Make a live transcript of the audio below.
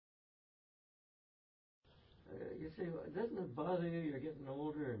you say, doesn't it bother you? You're getting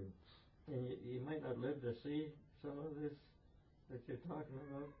older, and you might not live to see some of this that you're talking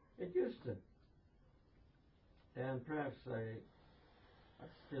about. It used to. And perhaps I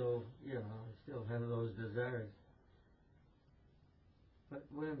still have those desires. But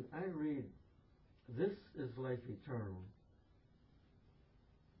when I read, this is life eternal,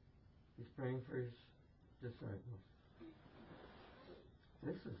 he's praying for his disciples.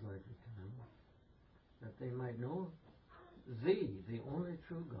 This is life eternal, that they might know thee, the only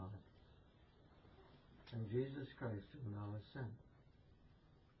true God, and Jesus Christ whom thou hast sent.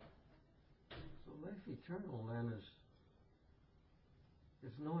 So life eternal then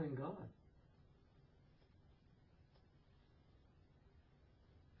is knowing God.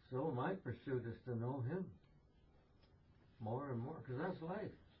 So my pursuit is to know him more and more, because that's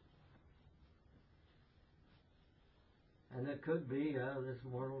life. And it could be this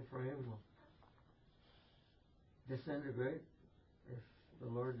mortal frame will disintegrate if the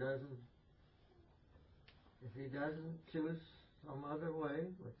Lord doesn't, if he doesn't choose some other way,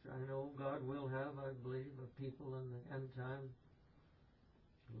 which I know God will have, I believe, of people in the end time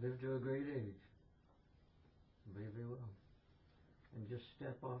to live to a great age. I believe he will. And just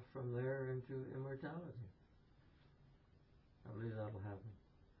step off from there into immortality. I believe that'll happen.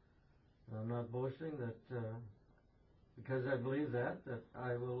 And I'm not boasting that because I believe that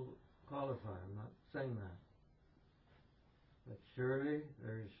I will qualify. I'm not saying that. But surely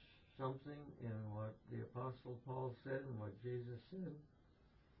there's something in what the Apostle Paul said and what Jesus said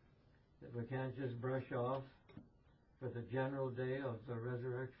that we can't just brush off for the general day of the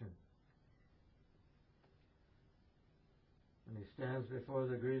resurrection. And he stands before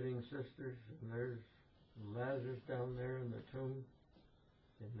the grieving sisters, and there's Lazarus down there in the tomb,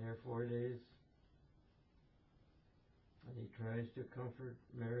 been there 4 days. And he tries to comfort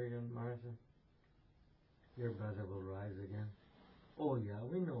Mary and Martha. Your brother will rise again. Oh yeah,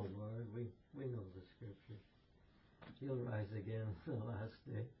 we know, Lord. We know the scriptures. He'll rise again on the last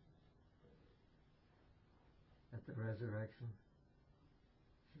day. At the resurrection.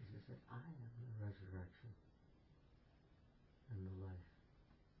 Jesus said, I am the resurrection and the life.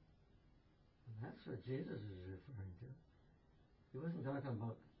 And that's what Jesus is referring to. He wasn't talking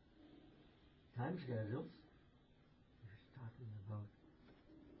about time schedules. He was talking about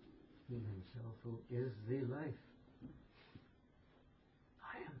he himself who is the life.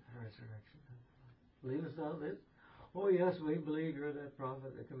 I am the resurrection and the life. Believest thou this? Oh yes, we believe you're that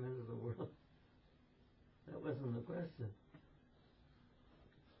prophet that come into the world. That wasn't the question.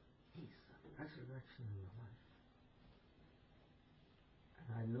 He's the resurrection and the life. And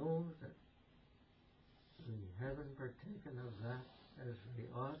I know that we haven't partaken of that as we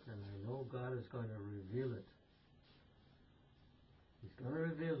ought, and I know God is going to reveal it. He's going to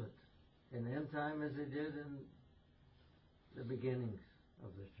reveal it in end time as he did in the beginnings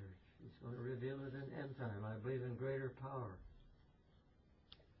of the church. He's going to reveal it in end time. I believe in greater power.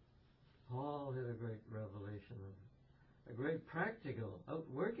 Paul had a great revelation of it, a great practical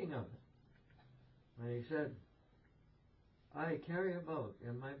outworking of it. When he said, I carry about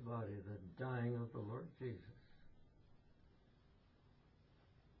in my body the dying of the Lord Jesus.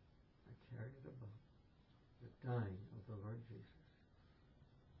 I carry it about, the dying of the Lord Jesus.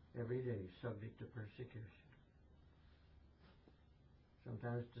 Every day subject to persecution.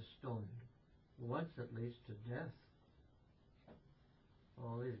 Sometimes to stoning. Once at least to death.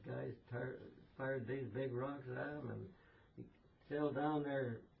 All these guys fired these big rocks at him, and he fell down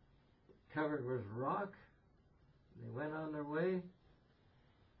there covered with rock. They went on their way.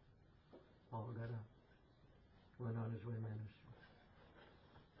 Paul got up, went on his way ministering.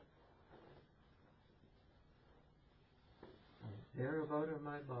 I bear about in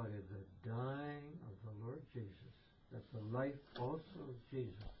my body the dying of the Lord Jesus, that the life also of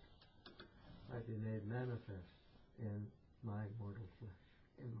Jesus might be made manifest in my mortal flesh.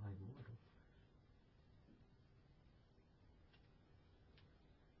 In my mortal.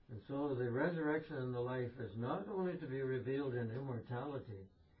 And so the resurrection and the life is not only to be revealed in immortality,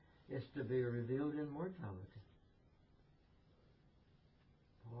 it's to be revealed in mortality.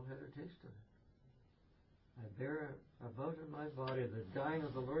 Paul had a taste of it. I bear about in my body the dying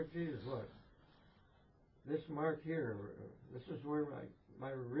of the Lord Jesus. What? This mark here, this is where my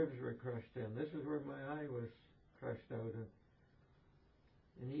ribs were crushed in. This is where my eye was crushed out in.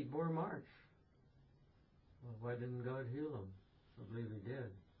 And he bore marks. Well, why didn't God heal him? I believe he did.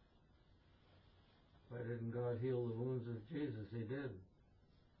 Why didn't God heal the wounds of Jesus? He did.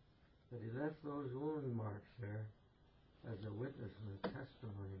 But he left those wound marks there as a witness and a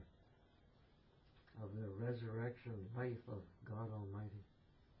testimony of the resurrection life of God Almighty.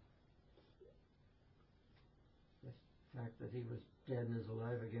 The fact that he was dead and is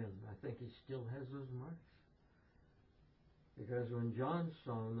alive again. I think he still has those marks. Because when John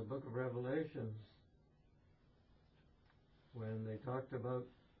saw in the book of Revelation, when they talked about,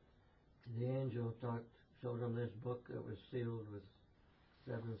 the angel showed him this book that was sealed with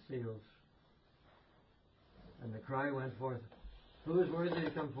 7 seals. And the cry went forth, "Who is worthy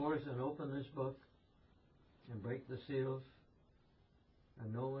to come forth and open this book and break the seals?"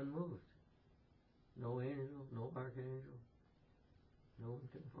 And no one moved. No angel, no archangel. No one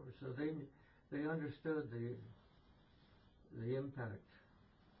came forward. So they understood the impact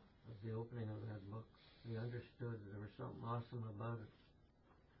of the opening of that book. They understood there was something awesome about it.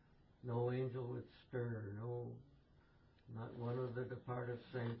 No angel would stir. Not one of the departed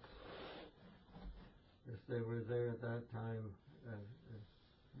saints, if they were there at that time,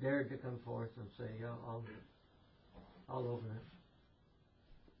 dared to come forth and say, "Yeah, I'll open it."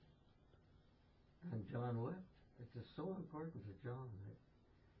 And John wept. It is so important to John.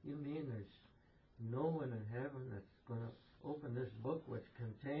 You mean there's no one in heaven that's going to open this book, which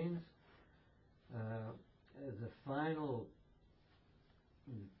contains the final,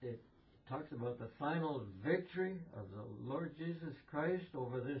 it talks about the final victory of the Lord Jesus Christ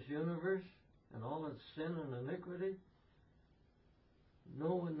over this universe and all its sin and iniquity?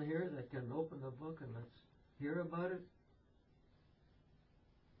 No one here that can open the book and let's hear about it?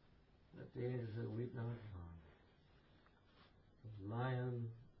 Let the angels that weep not alone. The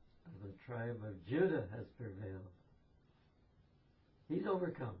Lion of the tribe of Judah has prevailed. He's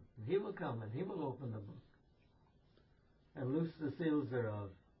overcome, and he will come, and he will open the book and loose the seals thereof.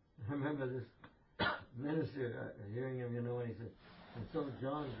 I remember this minister hearing him, and he said, and so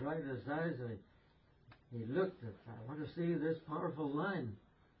John dried his eyes, and he looked at, I want to see this powerful lion.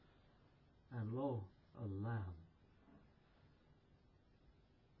 And lo, a lamb.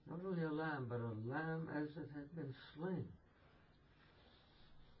 Not only a lamb, but a lamb as it had been slain.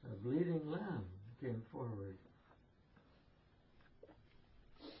 A bleeding lamb came forward.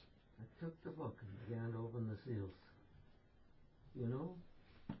 I took the book and began to open the seals. You know,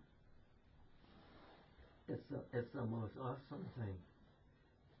 it's the most awesome thing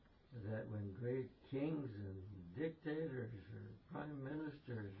that when great kings and dictators or prime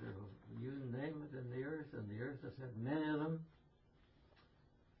ministers or you name it in the earth, and the earth has had many of them,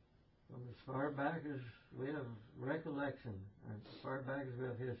 from as far back as we have recollection, and as far back as we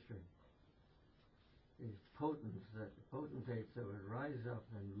have history, these potentates that would rise up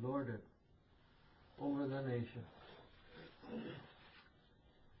and lord it over the nation.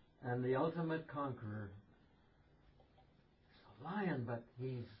 And the ultimate conqueror is a lion, but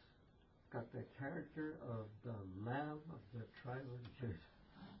he's got the character of the Lamb of the tribe of Judah.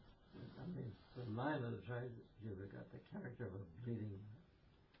 I mean, the Lion of the tribe of Judah got the character of a bleeding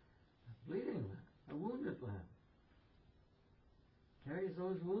lamb, a wounded lamb. Carries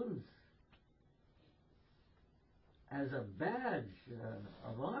those wounds as a badge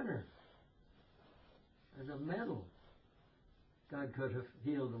of honor, as a medal. God could have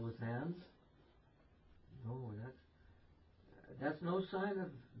healed with hands. No, that's no sign of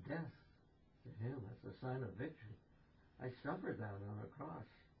death to him. That's a sign of victory. I suffered that on a cross.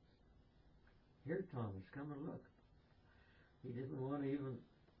 Here, Thomas, come and look. He didn't want to even,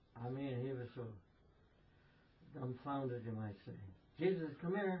 he was so dumbfounded, you might say. Jesus,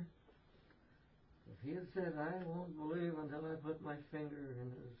 come here. If he had said, I won't believe until I put my finger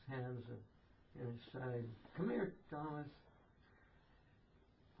in his hands and in his side. Come here, Thomas.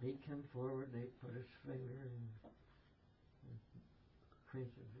 He came forward and he put his finger in the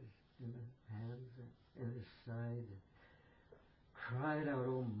prints of in the hands and in his side. And cried out,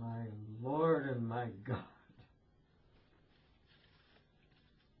 oh my Lord and my God.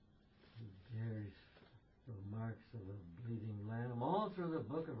 He bears the marks of a bleeding lamb all through the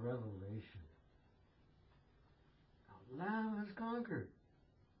book of Revelation. The Lamb has conquered.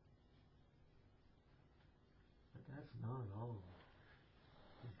 But that's not all.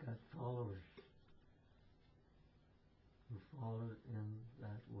 He's got followers who follow in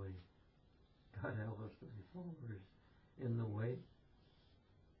that way. God help us to be followers in the way.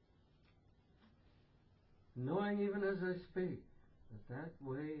 Knowing even as I speak that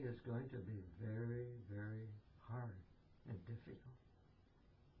way is going to be very, very hard and difficult.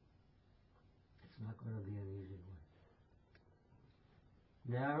 It's not going to be an easy way.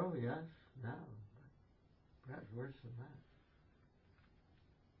 Narrow, yes, narrow, but perhaps worse than that.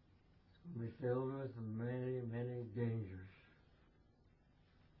 It's going to be filled with many, many dangers,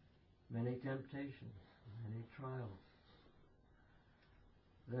 many temptations, many trials.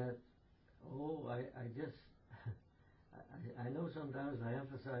 That, I know sometimes I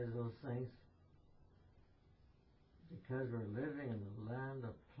emphasize those things because we're living in a land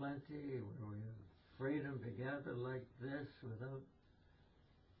of plenty where we have freedom to gather like this without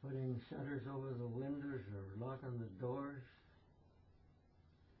putting shutters over the windows or locking the doors.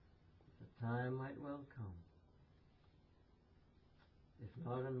 The time might well come. If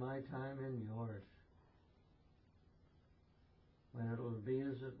not in my time, in yours. When it will be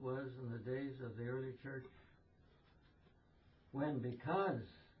as it was in the days of the early church. When because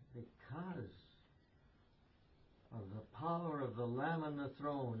of the power of the Lamb on the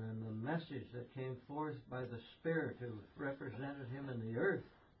throne and the message that came forth by the Spirit who represented him in the earth,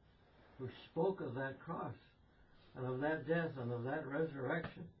 who spoke of that cross and of that death and of that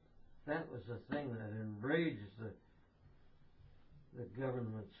resurrection, that was the thing that enraged the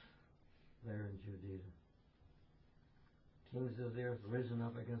governments there in Judea. Kings of the earth risen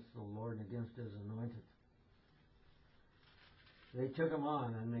up against the Lord and against his anointed. They took him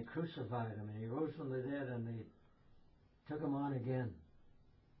on and they crucified him, and he rose from the dead, and they took him on again.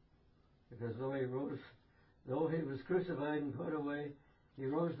 Because though he was crucified and put away, he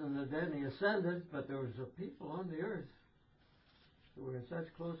rose from the dead and he ascended, but there was a people on the earth who were in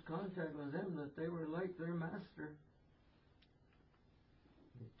such close contact with him that they were like their master.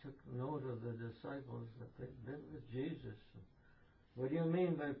 He took note of the disciples that they'd been with Jesus. What do you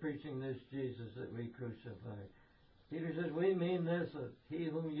mean by preaching this Jesus that we crucified? Peter says, we mean this, that he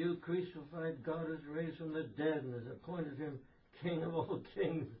whom you crucified, God has raised from the dead and has appointed him King of all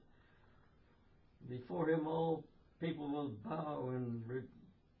kings. Before him all people will bow and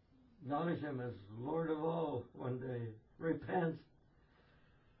acknowledge him as Lord of all one day. Repent.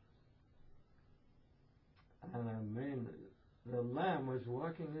 And I mean, the Lamb was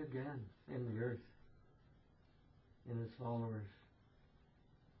walking again in the earth, in his followers.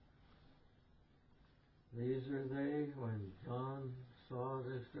 These are they when John saw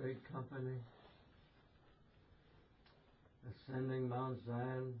this great company ascending Mount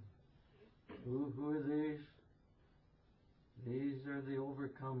Zion. Who are these? These are the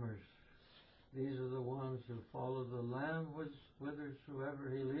overcomers. These are the ones who follow the Lamb whithersoever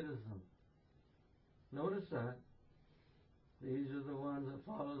he leadeth them. Notice that. These are the ones that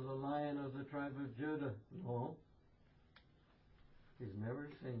follow the Lion of the tribe of Judah. No. He's never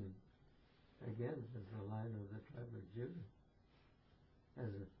seen again as the Lion of the tribe of Judah. As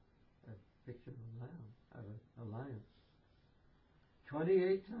a picture of a lamb, of a lion.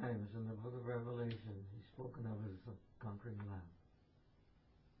 28 times in the book of Revelation he's spoken of as the conquering Lamb.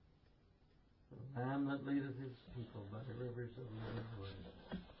 The Lamb that leadeth his people by the rivers of living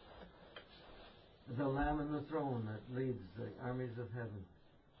water. The Lamb on the throne that leads the armies of heaven.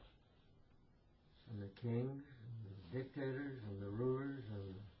 And the kings, and the dictators, and the rulers,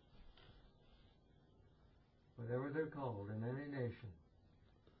 and whatever they're called in any nation.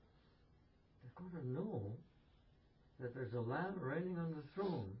 They're going to know that there's a Lamb reigning on the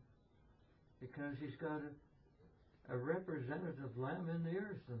throne because he's got a representative Lamb in the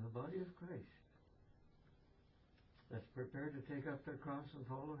earth in the body of Christ that's prepared to take up their cross and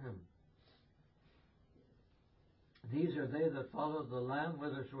follow him. These are they that follow the Lamb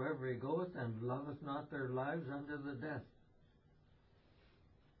whithersoever he goeth, and loveth not their lives unto the death.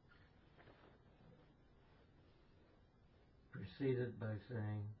 Preceded by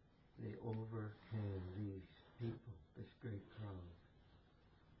saying, they overcame these people, this great crowd.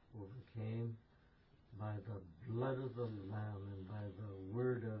 Overcame by the blood of the Lamb and by the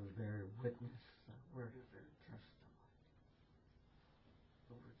word of their witness, the word of their testimony.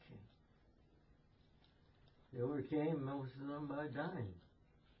 Overcame. They overcame, most of them, by dying.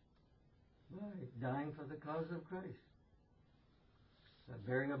 By dying for the cause of Christ. By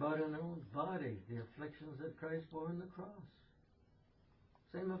bearing about in their own body the afflictions that Christ bore on the cross.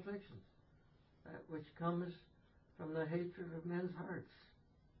 Same afflictions. That which comes from the hatred of men's hearts.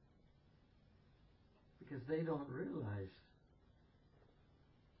 Because they don't realize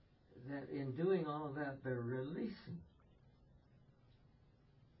that in doing all that, they're releasing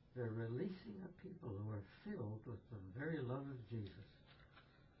a people who are filled with the very love of Jesus.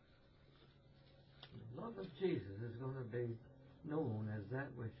 The love of Jesus is going to be known as that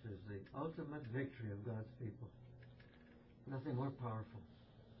which is the ultimate victory of God's people. Nothing more powerful.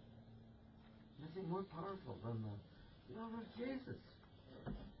 Nothing more powerful than the love of Jesus.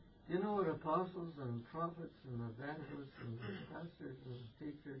 Do you know what apostles and prophets and evangelists and pastors and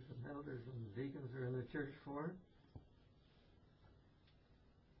teachers and elders and deacons are in the church for?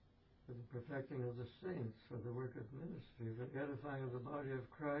 For the perfecting of the saints, for the work of ministry, for the edifying of the body of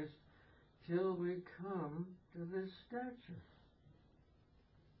Christ, till we come to this stature.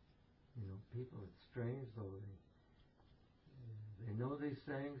 You know, people, it's strange though, they know these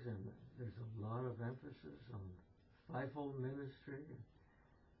things, and there's a lot of emphasis on fivefold ministry.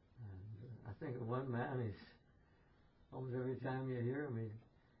 And I think of one man, he's almost every time you hear him,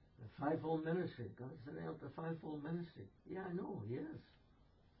 the fivefold ministry. God setting up the fivefold ministry. Yeah, I know, he is.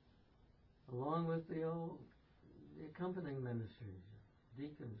 Along with the accompanying ministries,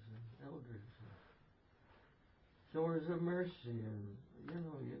 deacons and elders, and showers of mercy, and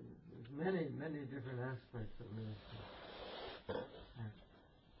there's many, many different aspects of ministry.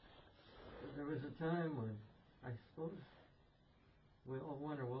 There was a time when I suppose we all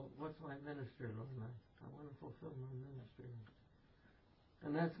wonder, well, what's my ministry, Lord? I want to fulfill my ministry.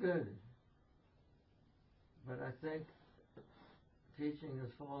 And that's good. But I think teaching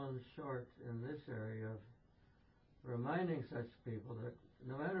has fallen short in this area of reminding such people that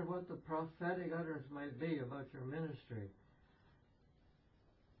no matter what the prophetic utterance might be about your ministry,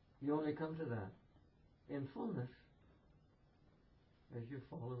 you only come to that in fullness as you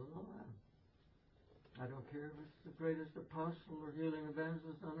follow the Lamb. I don't care if it's the greatest apostle or healing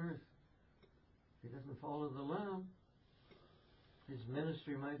evangelist on earth. If he doesn't follow the Lamb, his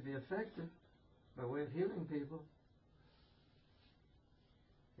ministry might be effective by way of healing people.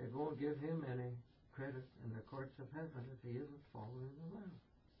 It won't give him any credit in the courts of heaven if he isn't following the Lamb.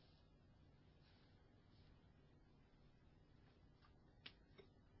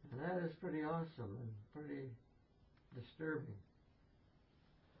 And that is pretty awesome and pretty disturbing.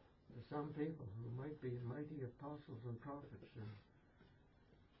 There's some people who might be mighty apostles and prophets and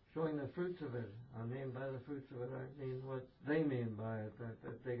showing the fruits of it. I mean by the fruits of it, I mean what they mean by it,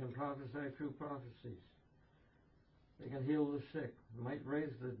 that they can prophesy true prophecies. They can heal the sick, might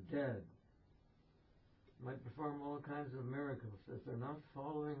raise the dead, might perform all kinds of miracles. If they're not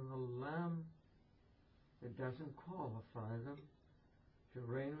following the Lamb, it doesn't qualify them to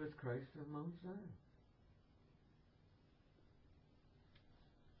reign with Christ in Mount Zion.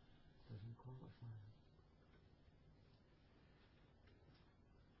 Doesn't qualify them.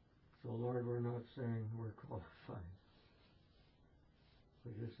 So, Lord, we're not saying we're qualified.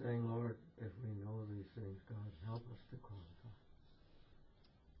 We're just saying, Lord, if we know these things, God, help us to qualify.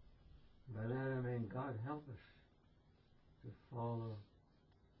 By that I mean, God, help us to follow,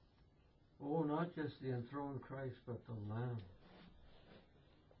 not just the enthroned Christ, but the Lamb.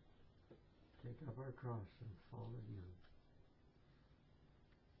 Take up our cross and follow you.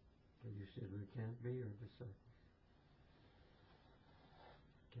 But you said we can't be your disciples.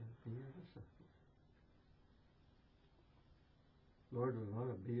 Can't be your disciples. Lord, we want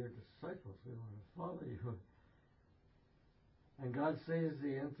to be your disciples. We want to follow you. And God sees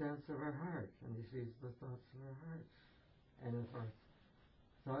the intents of our heart, and he sees the thoughts of our hearts. And if our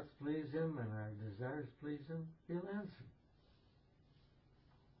thoughts please him and our desires please him, he'll answer.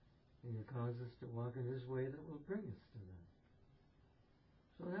 And he'll cause us to walk in his way that will bring us to that.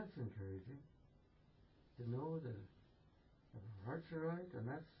 So that's encouraging. To know that if our hearts are right, and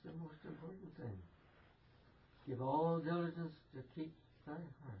that's the most important thing. Give all diligence to keep thy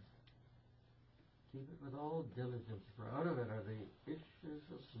heart. Keep it with all diligence, for out of it are the issues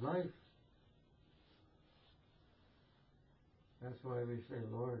of life. That's why we say,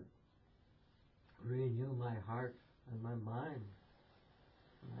 Lord, renew my heart and my mind.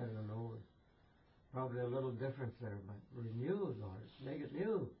 I don't know, probably a little difference there, but renew, Lord, make it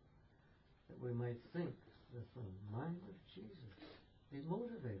new, that we might think with the mind of Jesus. Be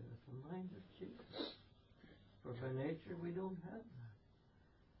motivated with the mind of Jesus. For by nature we don't have that.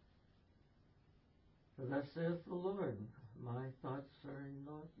 For thus saith the Lord, my thoughts are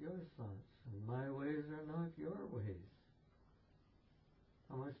not your thoughts, and my ways are not your ways.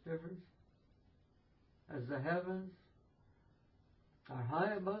 How much difference? As the heavens are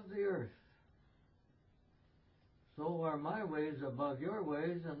high above the earth, so are my ways above your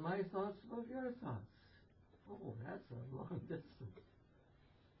ways, and my thoughts above your thoughts. Oh, that's a long distance.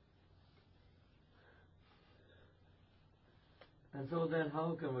 And so then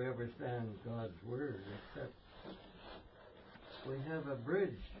how can we understand God's Word except we have a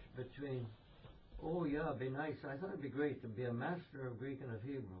bridge between, it'd be nice. I thought it'd be great to be a master of Greek and of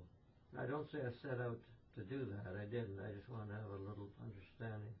Hebrew. I don't say I set out to do that. I didn't. I just wanted to have a little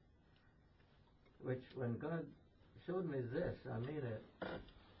understanding. Which, when God showed me this, I mean it.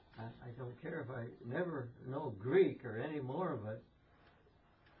 I don't care if I never know Greek or any more of it.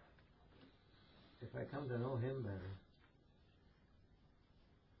 If I come to know Him better.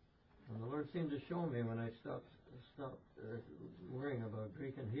 And the Lord seemed to show me when I stopped worrying about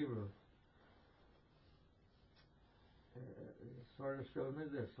Greek and Hebrew. It sort of showed me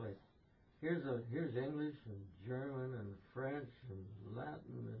this, like, here's English and German and French and Latin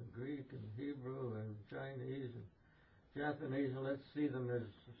and Greek and Hebrew and Chinese and Japanese, and let's see them as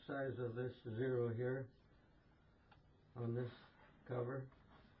the size of this zero here. on this cover,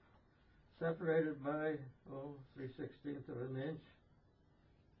 separated by 3/16 of an inch.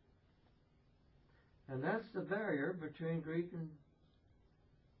 And that's the barrier between Greek and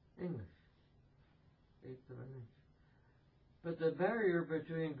English, 1/8 of an inch. But the barrier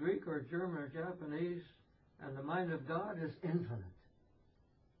between Greek or German or Japanese and the mind of God is infinite.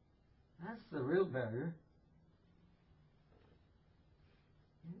 That's the real barrier.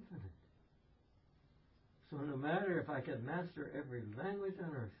 Infinite. So no matter if I could master every language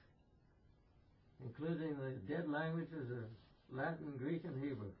on earth, including the dead languages of Latin, Greek, and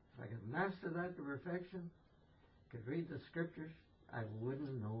Hebrew, if I could master that to perfection, could read the scriptures, I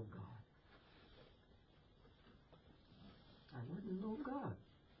wouldn't know God. I wouldn't know God.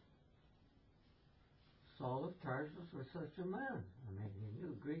 Saul of Tarsus was such a man. I mean, he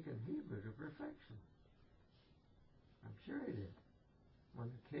knew Greek and Hebrew to perfection. I'm sure he did.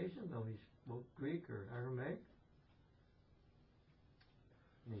 On occasion, though, he spoke Greek or Aramaic.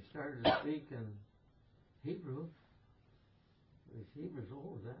 And he started to speak in Hebrew. These Hebrews,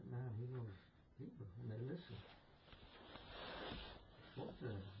 that man, he knows Hebrew. And they listened. He spoke to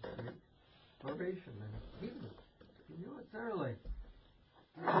them. Greek oration and Hebrew. He knew it thoroughly.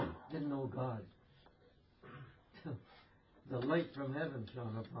 Didn't know God. The light from heaven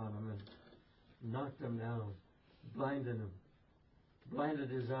shone upon him and knocked him down, blinded him, blinded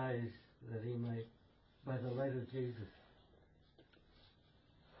his eyes that he might, by the light of Jesus,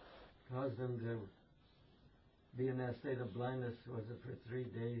 caused him to be in that state of blindness, was it for 3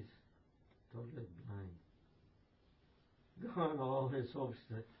 days, totally blind. Gone all his hopes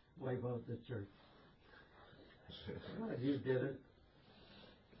to wipe out the church. God, you did it.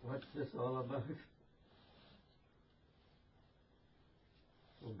 What's this all about?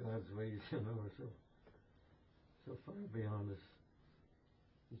 So God's ways, are so far beyond us.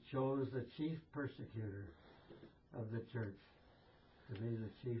 He chose the chief persecutor of the church to be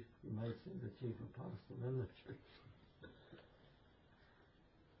the chief, you might say, the chief apostle in the church.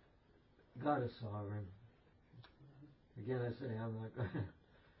 God is sovereign. Again, I say I'm not going to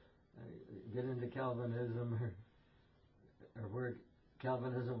get into Calvinism or where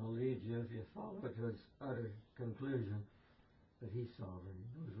Calvinism will lead you if you follow it to its utter conclusion. But He's sovereign. He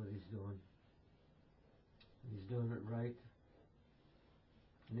knows what He's doing. He's doing it right.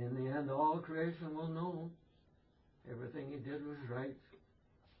 And in the end, all creation will know everything He did was right.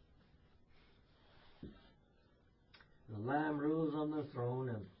 The Lamb rules on the throne,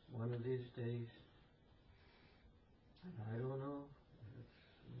 and one of these days, and I don't know if it's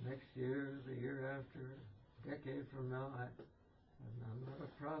next year, the year after, a decade from now. I'm not a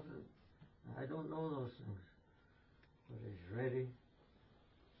prophet. I don't know those things. But He's ready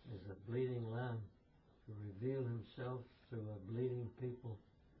as a bleeding lamb to reveal Himself through a bleeding people.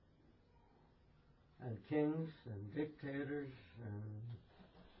 And kings and dictators and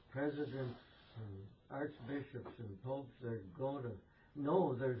presidents and archbishops and popes, they're going to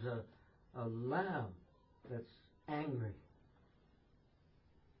know there's a lamb that's angry.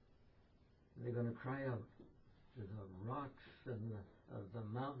 They're going to cry out to the rocks and the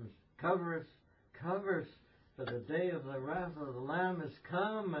mountains, cover us, for the day of the wrath of the Lamb has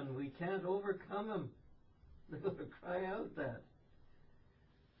come and we can't overcome Him. They're going to cry out that.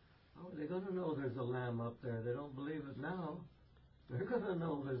 Oh, they're going to know there's a Lamb up there. They don't believe it now. They're going to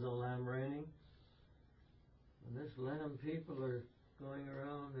know there's a Lamb reigning. And this Lamb people are going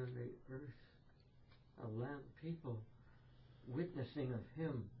around in the earth, a Lamb people witnessing of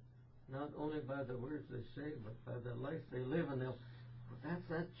Him, not only by the words they say, but by the life they live. And they'll, that's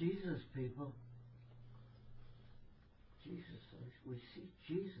that Jesus, people. Jesus, we see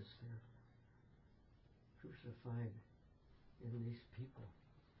Jesus there, crucified in these people.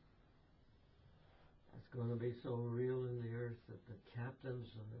 That's going to be so real in the earth that the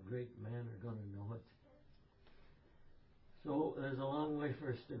captains and the great men are going to know it. So there's a long way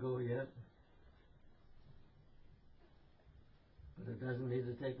for us to go yet. But it doesn't need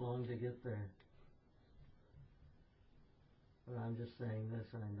to take long to get there. But I'm just saying this,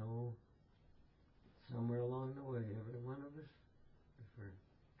 I know somewhere along the way, every one of us, if we're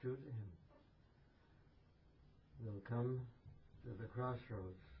true to Him, will come to the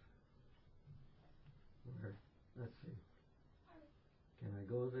crossroads where, let's see, can I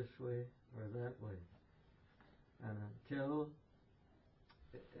go this way or that way? And until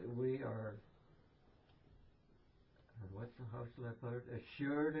we are, how shall I put it,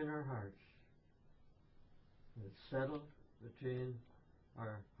 assured in our hearts, it's settled between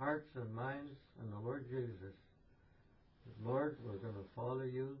our hearts and minds and the Lord Jesus. Lord, we're going to follow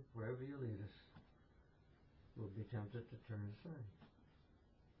You wherever You lead us. We'll be tempted to turn aside.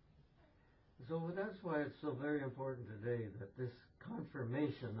 So that's why it's so very important today that this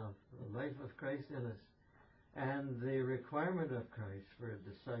confirmation of the life of Christ in us and the requirement of Christ for a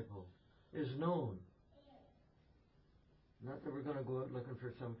disciple is known. Not that we're going to go out looking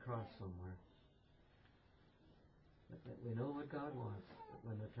for some cross somewhere. But that we know what God wants. That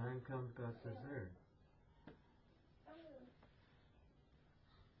when the time comes, God says, there.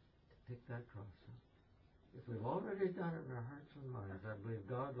 Pick that cross up. If we've already done it in our hearts and minds, I believe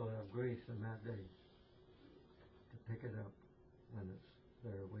God will have grace in that day to pick it up when it's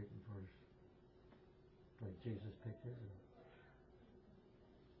there waiting for us. Like Jesus picked his up.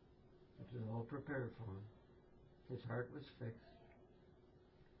 It was all prepared for him. His heart was fixed.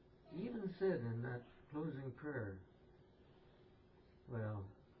 He even said in that closing prayer, well,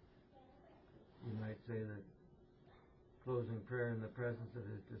 you might say that closing prayer in the presence of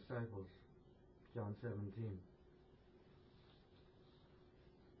his disciples, John 17.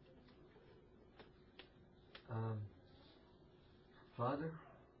 Father,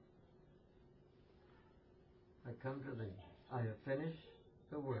 I come to thee. I have finished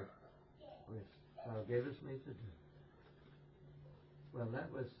the work which thou gavest me to do. Well,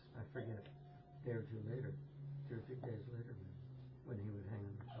 that was, I forget, a day or two later, 2 or 3 days later, when he would hang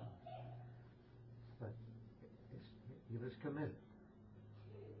on the cross. But he was committed.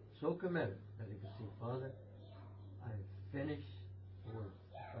 So committed that he could see, Father, I have finished the work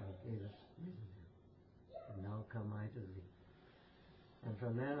thou gavest me to do. And now come I to thee. And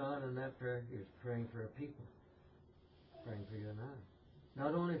from then on in that prayer, he was praying for a people. Praying for you and I.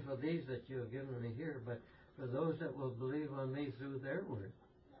 Not only for these that you have given me here, but for those that will believe on me through their word.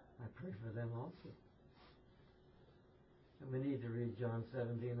 I pray for them also. And we need to read John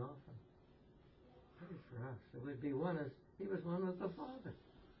 17 often. Pray for us. It would be one as he was one with the Father.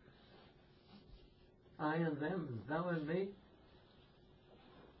 I and them, and thou and me.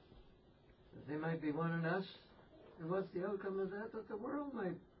 That they might be one in us. And what's the outcome of that? That the world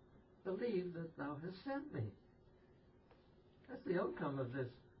might believe that thou hast sent me. That's the outcome of this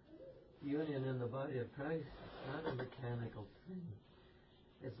union in the body of Christ. It's not a mechanical thing.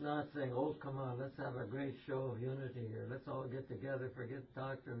 It's not saying, oh, come on, let's have a great show of unity here. Let's all get together, forget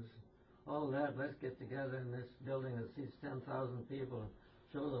doctrines, all that. Let's get together in this building that seats 10,000 people and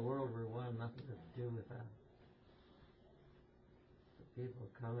show the world we're one. Nothing to do with that. The people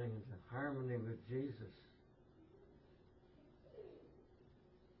coming into harmony with Jesus.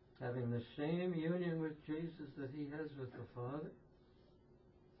 Having the same union with Jesus that he has with the Father.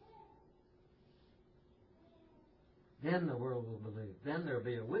 Then the world will believe. Then there will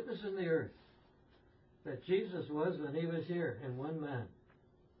be a witness in the earth that Jesus was when he was here in one man.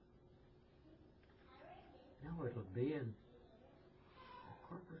 Now it will be in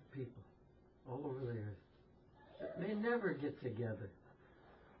corporate people all over the earth that may never get together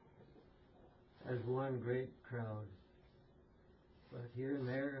as one great crowd. But here and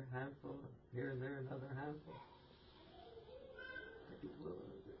there a handful, here and there another handful.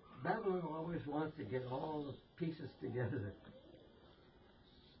 Babylon always wants to get all the pieces together.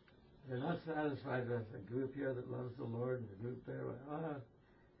 They're not satisfied with a group here that loves the Lord and a group there.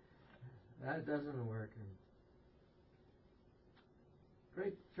 That doesn't work. And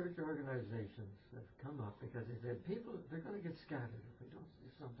great church organizations have come up because they said people, they're going to get scattered if we don't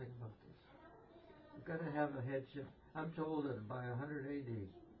do something about this. We've got to have a headship. I'm told that by 100 AD, and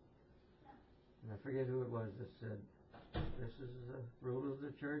I forget who it was that said, this is the rule of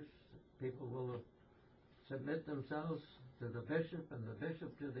the church. People will submit themselves to the bishop and the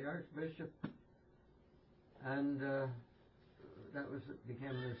bishop to the archbishop. And that became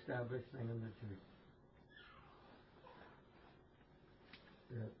an established thing in the church.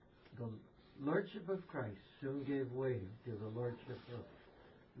 The lordship of Christ soon gave way to the lordship of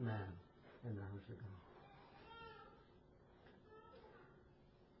man in the house of God.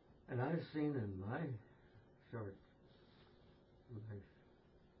 And I've seen in my short life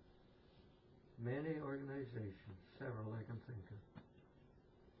many organizations, several I can think of,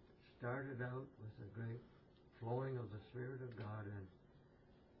 started out with a great flowing of the Spirit of God, and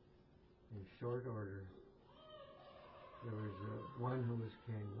in short order there was one who was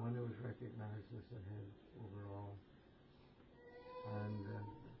king, one who was recognized as the head over all, and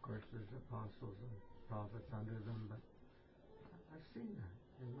of course there's apostles and prophets under them, but I've seen that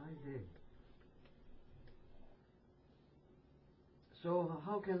in my day. So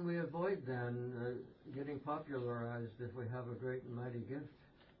how can we avoid then getting popularized if we have a great and mighty gift?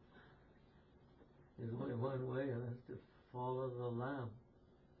 There's only one way, and that's to follow the Lamb.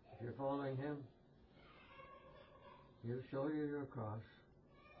 If you're following him, he'll show you your cross,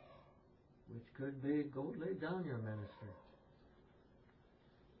 which could be go lay down your ministry.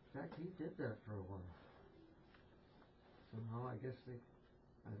 In fact, he did that for a while. Somehow, I guess they,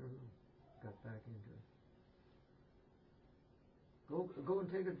 I don't know, got back into it. Go and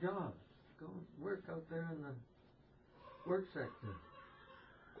take a job. Go and work out there in the work sector.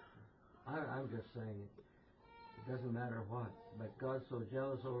 I'm just saying it doesn't matter what. But God's so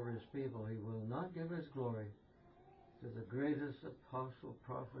jealous over His people, He will not give His glory to the greatest apostle,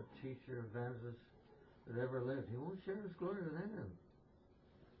 prophet, teacher, evangelist that ever lived. He won't share His glory with anyone.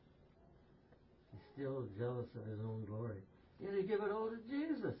 He's still jealous of His own glory. Yet He give it all to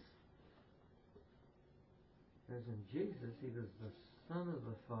Jesus. Because in Jesus, He was the Son of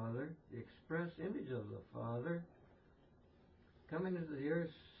the Father, the express image of the Father, coming into the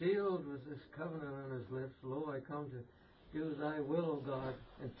earth, sealed with this covenant on His lips. Lo, I come to do Thy will, O God,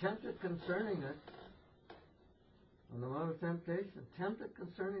 and tempted concerning it, on the Mount of Temptation, tempted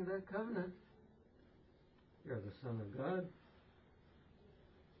concerning that covenant. You're the Son of God.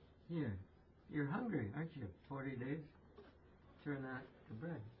 Here, you're hungry, aren't you? 40 days. Turn that to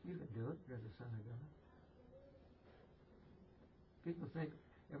bread. You can do it. You're the Son of God. People think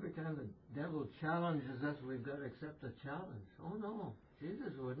every time the devil challenges us, we've got to accept the challenge. Oh no,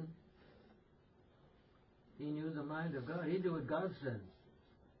 Jesus wouldn't. He knew the mind of God. He'd do what God said.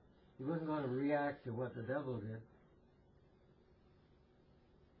 He wasn't going to react to what the devil did.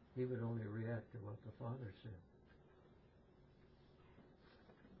 He would only react to what the Father said.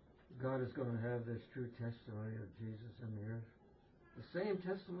 God is going to have this true testimony of Jesus in the earth. The same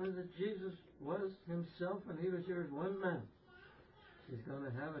testimony that Jesus was Himself when He was here as one man. He's going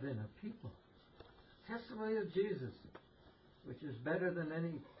to have it in a people. Testimony of Jesus, which is better than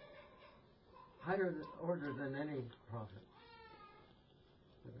any, higher order than any prophet.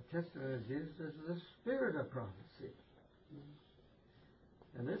 But the testimony of Jesus is the spirit of prophecy.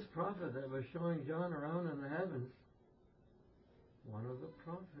 And this prophet that was showing John around in the heavens, one of the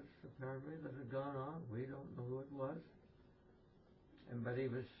prophets apparently that had gone on, we don't know who it was. But he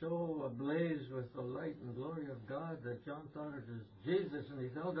was so ablaze with the light and glory of God that John thought it was Jesus, and he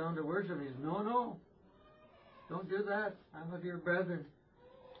fell down to worship. He said, No, don't do that. I'm of your brethren,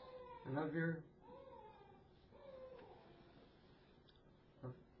 and of your, I'm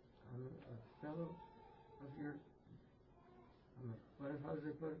a fellow of your, how does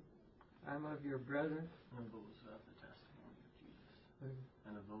it put it? I'm of your brethren. And of those who have the testimony of Jesus.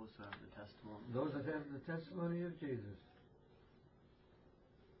 And of those who have the testimony. Those that have the testimony of Jesus.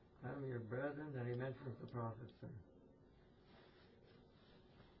 I'm your brethren, and he mentions the prophets there.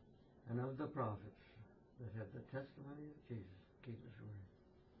 And of the prophets that have the testimony of Jesus, keep His word.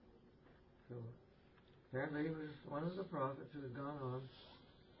 So, apparently he was one of the prophets who had gone on.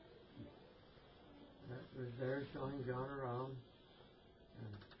 That was there showing John around.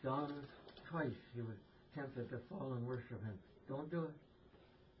 And John was twice, he was tempted to fall and worship him. Don't do it.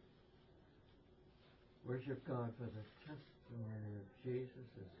 Worship God, for the testimony of Jesus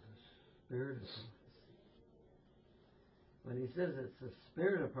is the spirit of prophecy. When he says it's the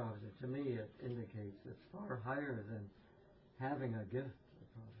spirit of prophecy, to me it indicates it's far higher than having a gift of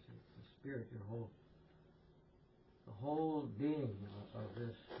prophecy. It's the spirit, the whole being of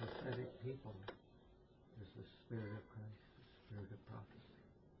this prophetic people is the Spirit of Christ, the Spirit of prophecy.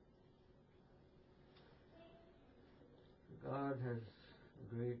 God has a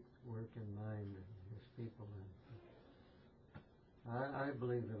great work in mind in His people, and I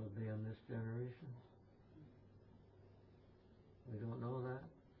believe it'll be in this generation. We don't know that.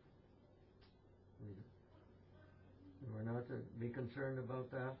 We're not to be concerned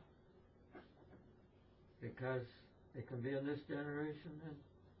about that, because it can be in this generation, and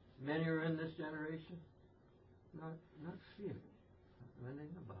many are in this generation, not few, not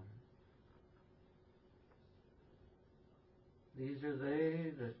anything about it. These are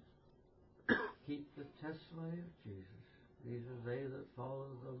they that keep the testimony of Jesus. These are they that follow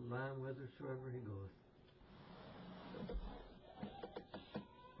the Lamb whithersoever He goeth.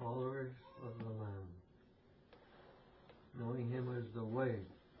 Followers of the Lamb, knowing Him as the way,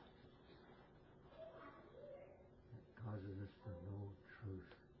 that causes us to know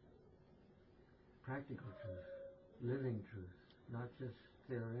truth. Practical truth, living truth, not just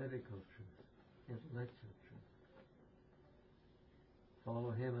theoretical truth, intellectual truth.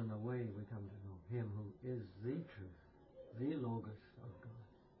 Follow Him in the way, we come to know Him who is the truth, the Logos of God,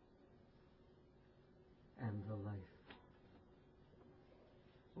 and the life.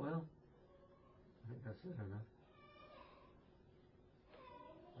 Well, I think that's it enough.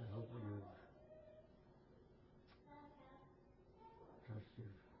 I hope you've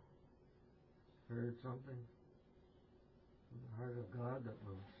heard something from the heart of God that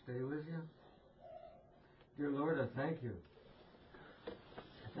will stay with you. Dear Lord, I thank You.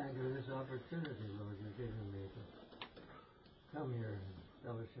 I thank you for this opportunity, Lord, you've given me to come here and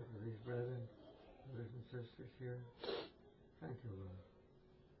fellowship with these brethren, brothers and sisters here. Thank you, Lord.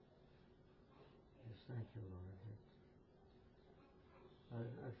 Yes, thank you, Lord.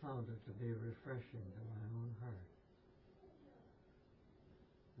 I found it to be refreshing to my own heart.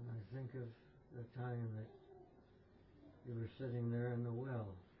 And I think of the time that you were sitting there in the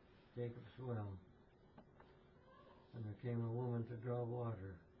well, Jacob's well, and there came a woman to draw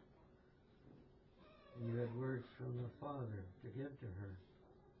water. And you had words from the Father to give to her.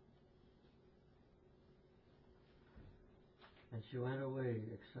 And she went away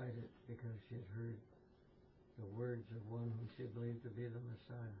excited because she had heard the words of one whom she believed to be the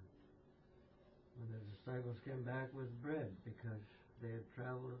Messiah. When the disciples came back with bread because they had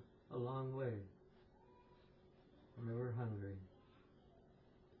traveled a long way and they were hungry,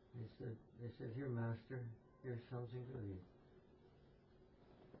 they said, "Here, Master, here's something to eat."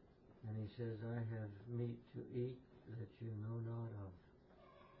 And he says, "I have meat to eat that you know not of."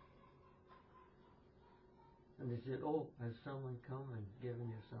 And they said, "Oh, has someone come and given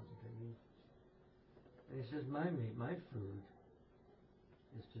you something to eat?" And he says, "My meat, my food,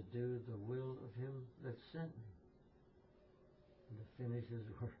 is to do the will of him that sent me and to finish his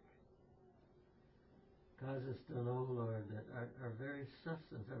work." Cause us to know, Lord, that our very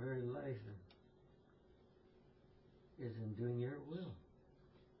substance, our very life is in doing your will.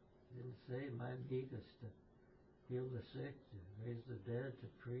 He didn't say my meat is to heal the sick, to raise the dead, to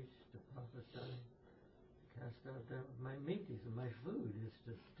preach, to prophesy, to cast out devils. My meat, he said, my food is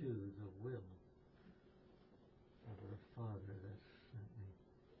to do the will of the Father that sent me.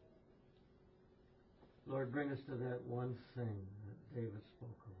 Lord, bring us to that one thing that David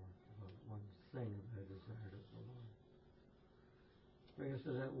spoke about one thing that I desired of the Lord. Bring us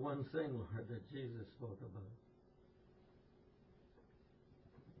to that one thing, Lord, that Jesus spoke about.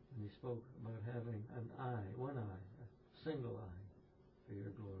 And he spoke about having an eye, one eye, a single eye for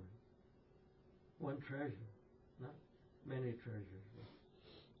your glory. One treasure, not many treasures, but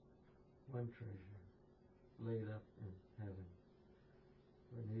one treasure laid up in heaven,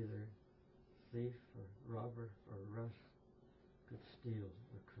 where neither thief or robber or rust could steal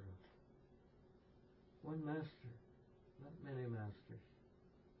or corrupt. One master, not many masters.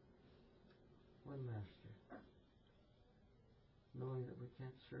 One master. Knowing that we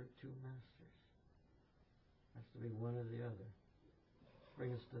can't serve two masters. Has to be one or the other.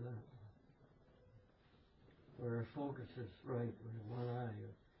 Bring us to that. Where our focus is right, we have one eye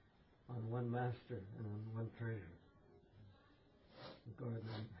on one master and on one treasure. God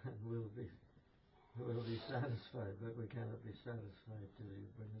will be satisfied, but we cannot be satisfied till you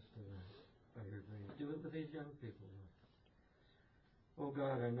bring us to that by your grace. Do it with these young people, Lord. Oh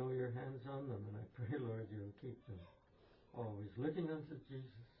God, I know your hand's on them, and I pray, Lord, you'll keep them always looking unto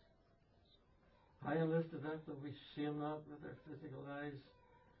Jesus. High and lifted up, that we see him not with our physical eyes.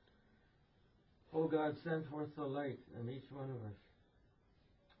 Oh God, send forth the light in each one of us.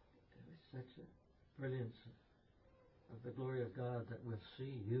 There is such a brilliance of the glory of God that we'll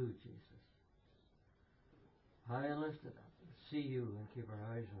see you, Jesus. High and lifted up, see you and keep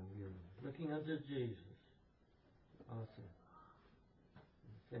our eyes on you. Looking unto Jesus, author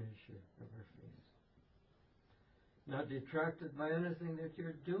and finisher of our faith. Not detracted by anything that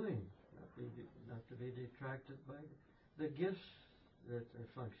you're doing. Not to be detracted by the gifts that are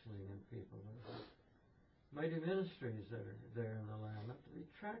functioning in people. Mighty ministries that are there in the land. Not to be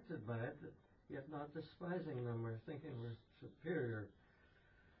attracted by it, yet not despising them or thinking we're superior.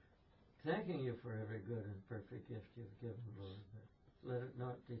 Thanking you for every good and perfect gift you've given, Lord. But let it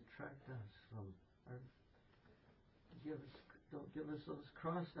not detract us from our... Don't give us those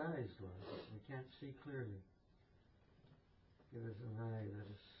crossed eyes, Lord. We can't see clearly. Give us an eye that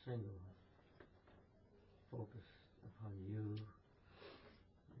is single, focused upon you,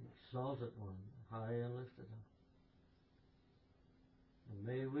 the exalted one, high and lifted up. And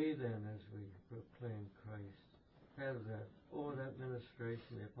may we then, as we proclaim Christ, have that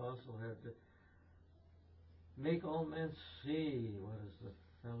ministration the apostle had to make all men see what is the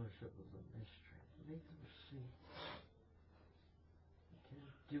fellowship of the mystery. Make them see. We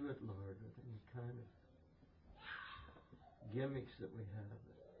can't do it, Lord, with any kind of gimmicks that we have.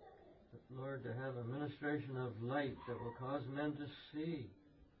 But Lord, to have a ministration of light that will cause men to see.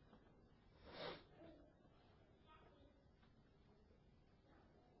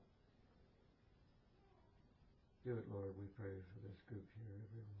 Do it, Lord, we pray for this group here,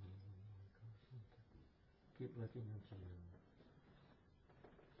 every one of them, Lord. Keep looking unto you,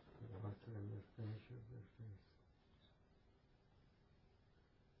 the author and the finisher of their faith.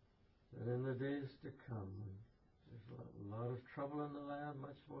 That in the days to come, when There's a lot of trouble in the land,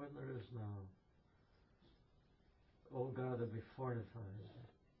 much more than there is now. Oh God, to be fortified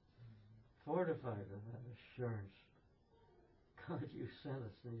with that assurance. God, you sent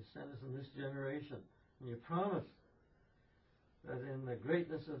us, and you sent us in this generation, and you promised that in the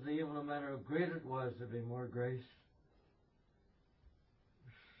greatness of the evil, no matter how great it was, there'd be more grace.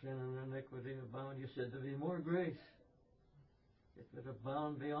 Sin and iniquity abound. You said there'd be more grace. It would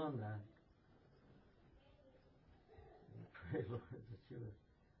abound beyond that. And I pray, Lord, that you would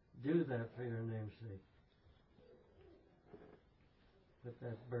do that for your name's sake. Put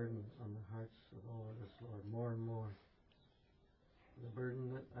that burden on the hearts of all of us, Lord, more and more. The burden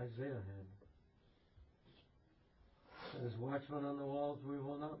that Isaiah had. As watchmen on the walls, we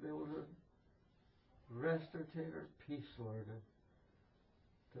will not be able to rest or take our peace, Lord,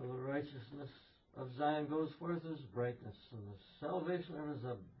 till the righteousness of Zion goes forth as brightness, and the salvation of it is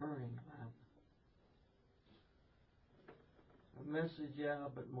a burning lamp. A message, yeah,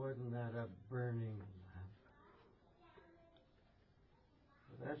 but more than that, a burning lamp.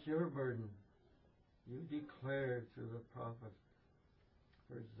 So that's your burden. You declared through the prophet,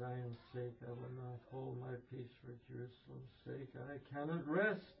 for Zion's sake I will not hold my peace, for Jerusalem's sake I cannot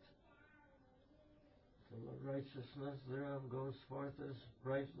rest till the righteousness thereof goes forth as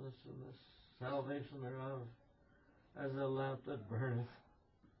brightness, and the salvation thereof as a lamp that burneth.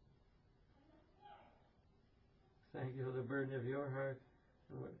 Thank you for the burden of your heart.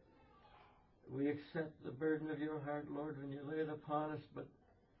 We accept the burden of your heart, Lord, when you lay it upon us, but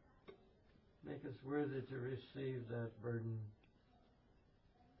make us worthy to receive that burden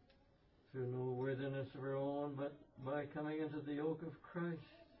through no worthiness of our own, but by coming into the yoke of Christ,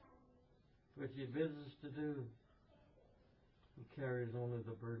 which he bids us to do. He carries only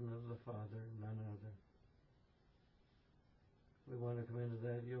the burden of the Father, none other. We want to come into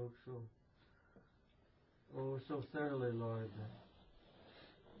that yoke so thoroughly, Lord, that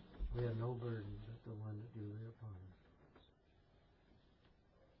we have no burden but the one that you lay upon us.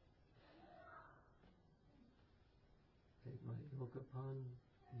 Take my yoke upon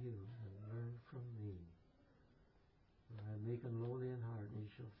you and learn from me. For I am meek and lowly in heart, and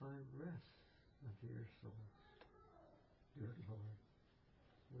ye shall find rest unto your souls. Dear Lord,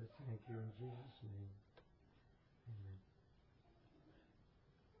 we thank you in Jesus' name. Amen.